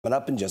But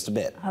up in just a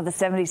bit. Oh, the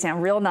 70s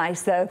sound real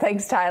nice, though.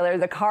 Thanks, Tyler.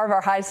 The Carver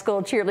High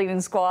School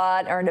cheerleading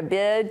squad earned a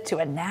bid to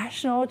a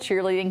national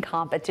cheerleading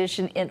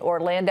competition in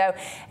Orlando,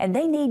 and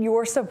they need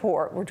your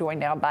support. We're joined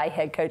now by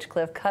head coach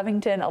Cliff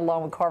Covington,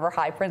 along with Carver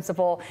High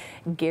principal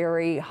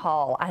Gary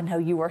Hall. I know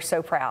you are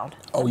so proud.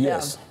 Oh,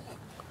 yes,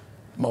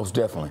 most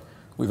definitely.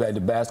 We've had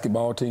the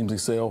basketball teams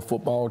excel,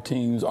 football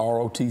teams,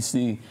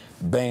 ROTC,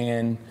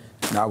 band.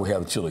 Now we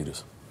have the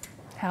cheerleaders.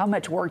 How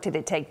much work did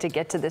it take to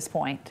get to this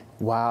point?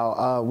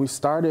 Wow, we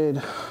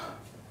started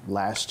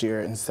last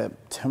year in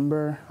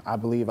September. I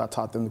believe I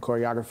taught them the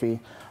choreography,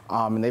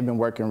 and they've been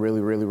working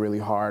really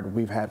hard.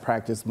 We've had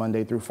practice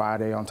Monday through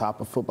Friday on top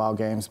of football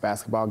games,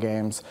 basketball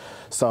games.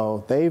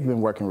 So they've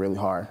been working really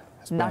hard.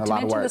 It's been Not a to lot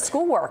of mention work. the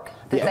schoolwork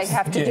that they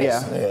have to do.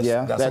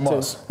 Yeah, that's a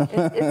must.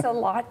 It's a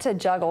lot to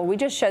juggle. We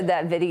just showed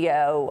that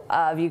video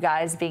of you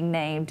guys being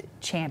named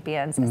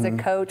champions. As a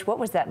coach, what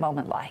was that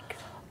moment like?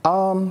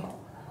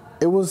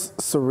 It was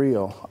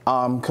surreal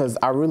because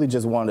I really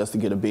just wanted us to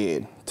get a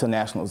bid to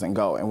nationals and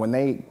go. And when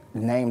they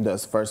named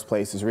us first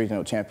place as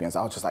regional champions,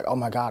 I was just like, oh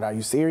my God, are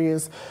you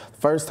serious?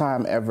 First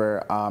time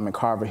ever in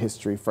Carver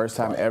history, first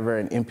time ever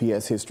in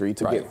MPS history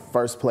to get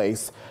first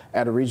place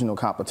at a regional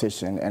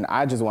competition. And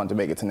I just wanted to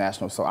make it to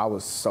nationals, so I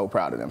was so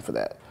proud of them for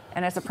that.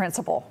 And as a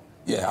principal,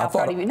 yeah, how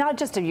proud of you, not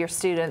just of your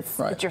students,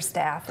 but your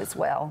staff as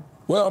well.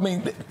 Well, I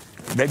mean,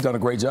 they've done a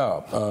great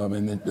job,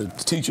 and the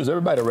teachers,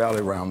 everybody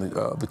rallied around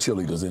the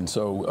cheerleaders, and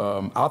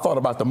so I thought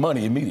about the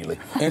money immediately,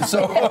 and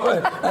so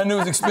I knew it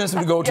was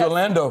expensive to go to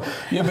Orlando.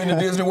 You ever been to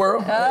Disney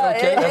World?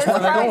 Okay, that's where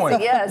they're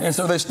going, and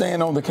so they're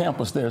staying on the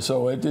campus there,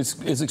 so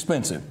it's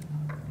expensive.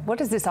 What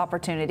does this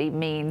opportunity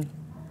mean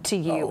to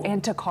you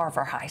and to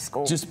Carver High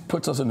School? Just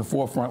puts us in the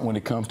forefront when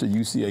it comes to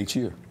UCA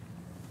cheer.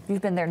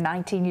 You've been there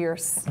 19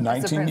 years.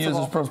 19 years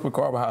as principal at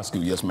Carver High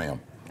School, yes, ma'am.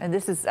 And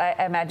this is, I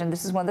imagine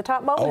this is one of the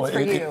top moments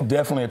for you.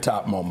 Definitely a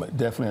top moment,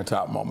 definitely a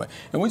top moment.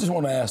 And we just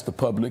want to ask the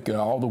public and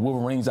all the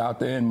Wolverines out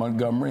there in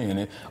Montgomery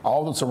and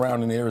all the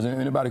surrounding areas, and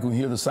anybody who can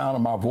hear the sound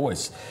of my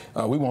voice,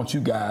 we want you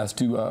guys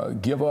to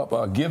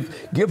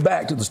give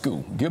back to the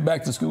school. Give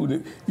back to the school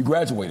that you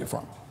graduated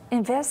from.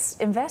 Invest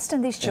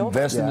in these children.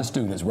 Invest in the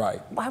students, right.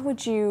 Why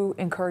would you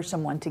encourage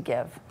someone to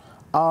give?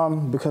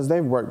 Because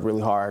they've worked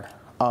really hard,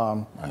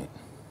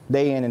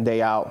 day in and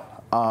day out.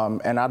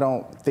 And I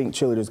don't think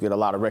cheerleaders get a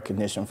lot of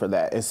recognition for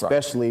that,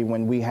 especially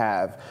when we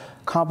have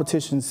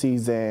competition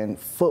season,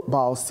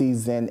 football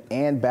season,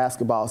 and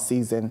basketball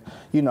season,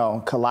 you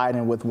know,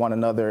 colliding with one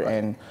another.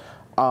 And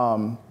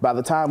by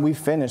the time we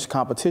finish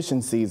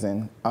competition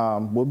season,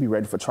 we'll be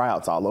ready for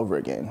tryouts all over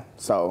again.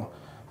 So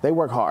they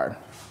work hard.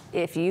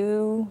 If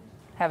you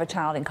have a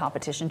child in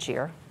competition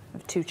cheer,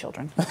 two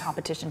children,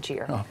 competition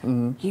cheer.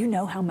 You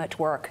know how much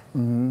work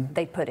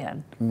they put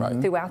in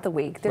throughout the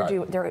week.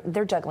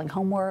 They're juggling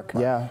homework.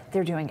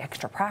 They're doing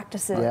extra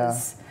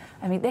practices.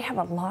 I mean, they have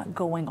a lot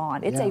going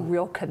on. It's a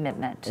real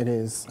commitment. It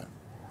is.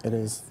 It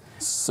is.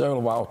 Several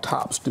of our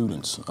top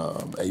students,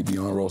 AB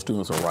honor roll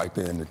students, are right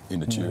there in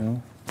the cheer,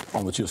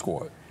 on the cheer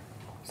squad.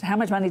 So how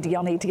much money do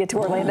y'all need to get to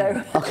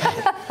Orlando?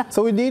 Okay,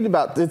 so we need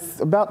about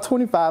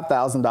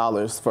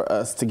 $25,000 for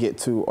us to get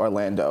to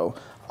Orlando.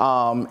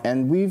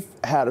 And we've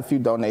had a few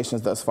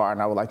donations thus far,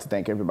 and I would like to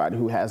thank everybody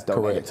who has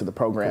donated to the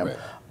program.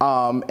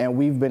 And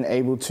we've been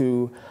able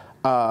to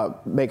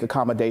make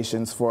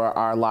accommodations for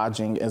our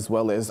lodging as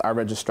well as our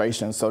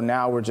registration. So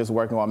now we're just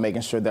working on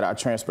making sure that our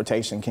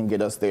transportation can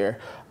get us there.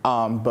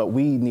 But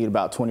we need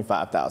about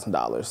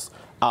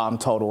 $25,000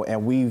 total,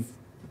 and we've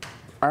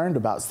earned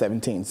about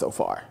 17 so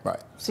far.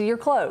 So you're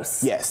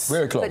close. Yes.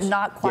 Very close. But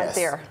not quite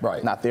there.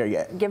 Not there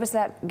yet. Give us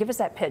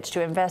that pitch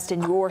to invest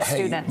in your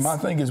students. My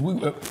thing is,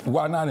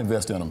 why not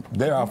invest in them?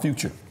 They're our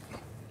future.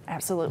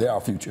 Absolutely. They're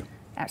our future.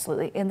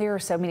 Absolutely. And there are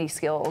so many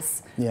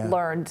skills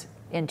learned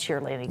in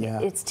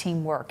cheerleading. It's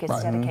teamwork,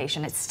 it's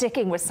dedication, it's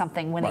sticking with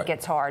something when it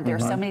gets hard. There are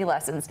so many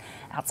lessons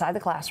outside the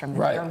classroom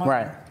that they're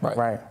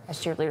learning as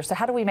cheerleaders. So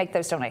how do we make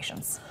those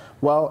donations?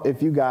 Well,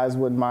 if you guys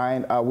wouldn't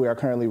mind, we are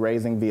currently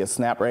raising via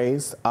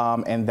SnapRaise,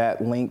 and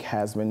that link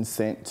has been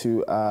sent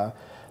to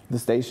the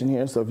station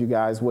here. So if you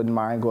guys wouldn't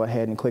mind, go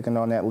ahead and clicking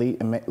on that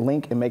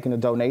link and making a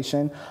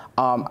donation.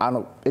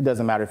 It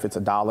doesn't matter if it's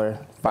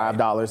 $1,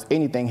 $5,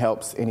 anything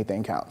helps,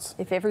 anything counts.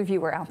 If every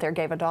viewer out there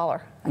gave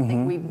 $1, I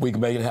think we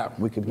could make it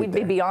happen. We'd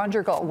be beyond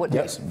your goal, wouldn't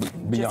we? Yes,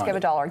 just give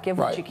 $1, give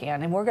what you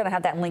can. And we're going to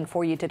have that link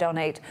for you to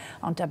donate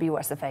on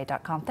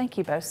WSFA.com. Thank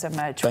you both so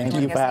much. Thank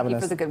you for having us. Thank you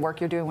for the good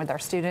work you're doing with our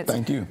students.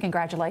 Thank you.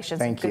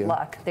 Congratulations and good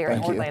luck there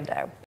in Orlando.